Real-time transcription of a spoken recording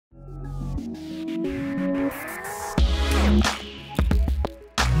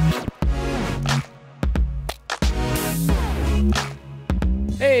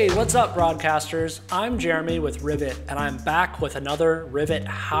What's up, broadcasters? I'm Jeremy with Rivet, and I'm back with another Rivet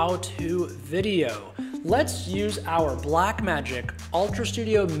how-to video. Let's use our BlackMagic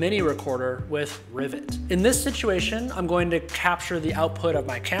UltraStudio Mini recorder with Rivet. In this situation, I'm going to capture the output of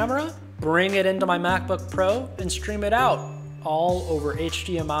my camera, bring it into my MacBook Pro, and stream it out all over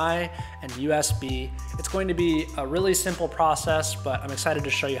HDMI and USB. It's going to be a really simple process, but I'm excited to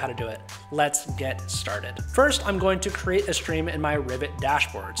show you how to do it. Let's get started. First, I'm going to create a stream in my Rivet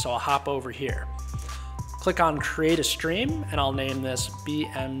dashboard. So I'll hop over here, click on create a stream, and I'll name this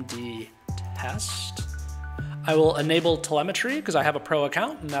BMD test. I will enable telemetry because I have a pro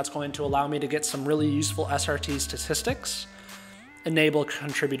account, and that's going to allow me to get some really useful SRT statistics. Enable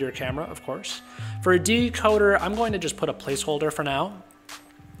contributor camera, of course. For a decoder, I'm going to just put a placeholder for now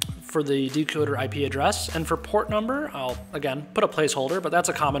for the decoder IP address. And for port number, I'll, again, put a placeholder, but that's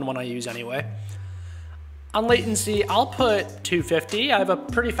a common one I use anyway. On latency, I'll put 250. I have a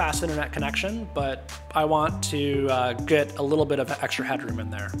pretty fast internet connection, but I want to get a little bit of extra headroom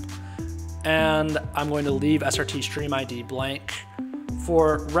in there. And I'm going to leave SRT stream ID blank.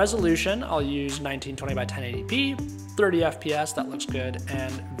 For resolution, I'll use 1920 by 1080p, 30 FPS, that looks good,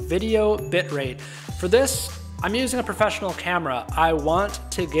 and video bitrate. For this, I'm using a professional camera. I want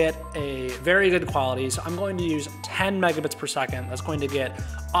to get a very good quality, so I'm going to use 10 megabits per second. That's going to get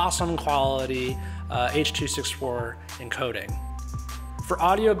awesome quality H.264 encoding. For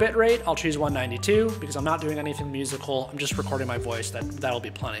audio bitrate, I'll choose 192 because I'm not doing anything musical. I'm just recording my voice. That'll be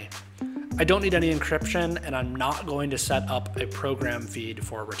plenty. I don't need any encryption, and I'm not going to set up a program feed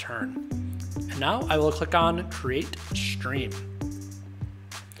for return. And now I will click on Create Stream.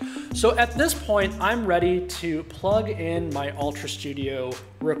 So at this point, I'm ready to plug in my UltraStudio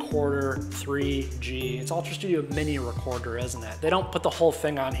Recorder 3G. It's UltraStudio Mini recorder, isn't it? They don't put the whole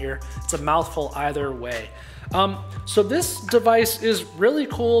thing on here. It's a mouthful either way. So this device is really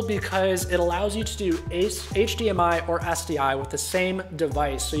cool because it allows you to do HDMI or SDI with the same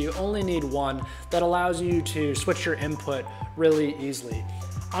device. So you only need one. That allows you to switch your input really easily.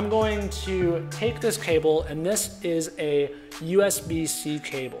 I'm going to take this cable, and this is a USB-C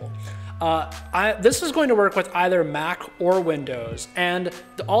cable. This is going to work with either Mac or Windows, and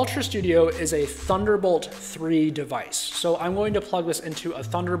the UltraStudio is a Thunderbolt 3 device. So I'm going to plug this into a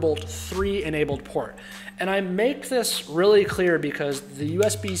Thunderbolt 3 enabled port. And I make this really clear because the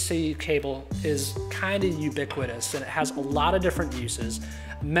USB-C cable is kind of ubiquitous and it has a lot of different uses,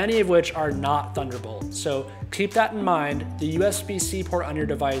 many of which are not Thunderbolt. So keep that in mind. The USB-C port on your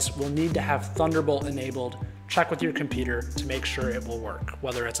device will need to have Thunderbolt enabled. Check with your computer to make sure it will work,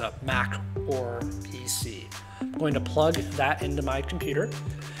 whether it's a Mac or PC. I'm going to plug that into my computer.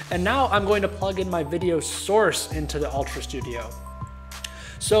 And now I'm going to plug in my video source into the UltraStudio.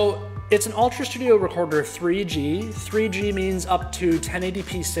 So it's an UltraStudio Recorder 3G. 3G means up to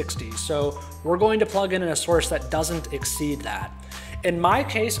 1080p 60. So we're going to plug in a source that doesn't exceed that. In my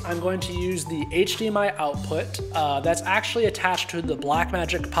case, I'm going to use the HDMI output that's actually attached to the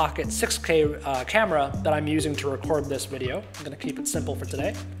BlackMagic Pocket 6K camera that I'm using to record this video. I'm gonna keep it simple for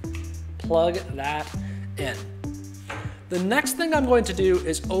today. Plug that in. The next thing I'm going to do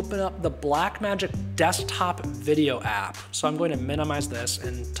is open up the BlackMagic desktop video app. So I'm going to minimize this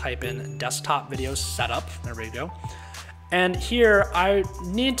and type in desktop video setup. There we go. And here, I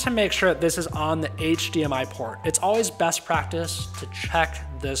need to make sure that this is on the HDMI port. It's always best practice to check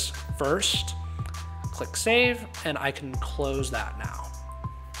this first. Click save, and I can close that now.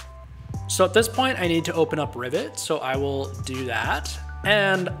 So at this point, I need to open up Rivet, so I will do that.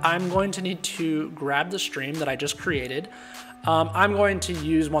 And I'm going to need to grab the stream that I just created. I'm going to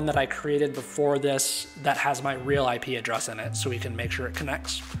use one that I created before this that has my real IP address in it so we can make sure it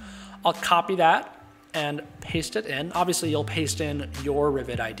connects. I'll copy that and paste it in. Obviously, you'll paste in your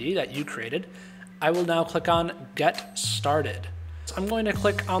Rivet ID that you created. I will now click on Get Started. I'm going to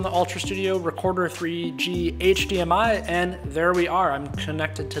click on the UltraStudio Recorder 3G HDMI, and there we are. I'm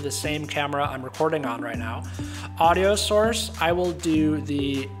connected to the same camera I'm recording on right now. Audio source, I will do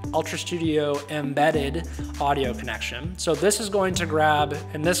the UltraStudio embedded audio connection. So this is going to grab,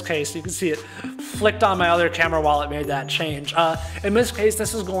 in this case, you can see it flicked on my other camera while it made that change. In this case,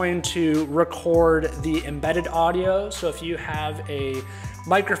 this is going to record the embedded audio. So if you have a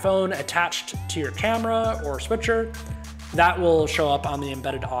microphone attached to your camera or switcher, that will show up on the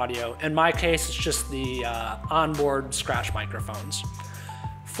embedded audio. In my case, it's just the onboard scratch microphones.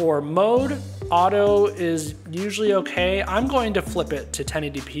 For mode, auto is usually okay. I'm going to flip it to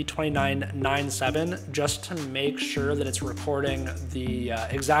 1080p 2997 just to make sure that it's recording the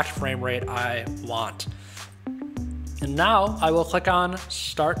exact frame rate I want. And now I will click on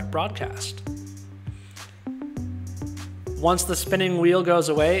Start Broadcast. Once the spinning wheel goes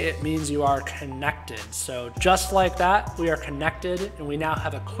away, it means you are connected. So just like that, we are connected and we now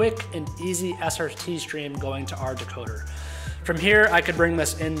have a quick and easy SRT stream going to our decoder. From here, I could bring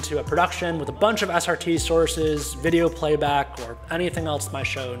this into a production with a bunch of SRT sources, video playback, or anything else my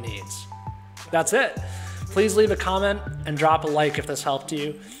show needs. That's it. Please leave a comment and drop a like if this helped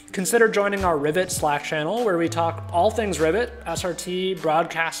you. Consider joining our Rivet Slack channel where we talk all things Rivet, SRT,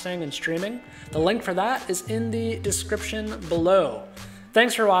 broadcasting, and streaming. The link for that is in the description below.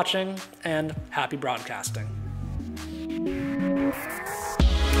 Thanks for watching and happy broadcasting.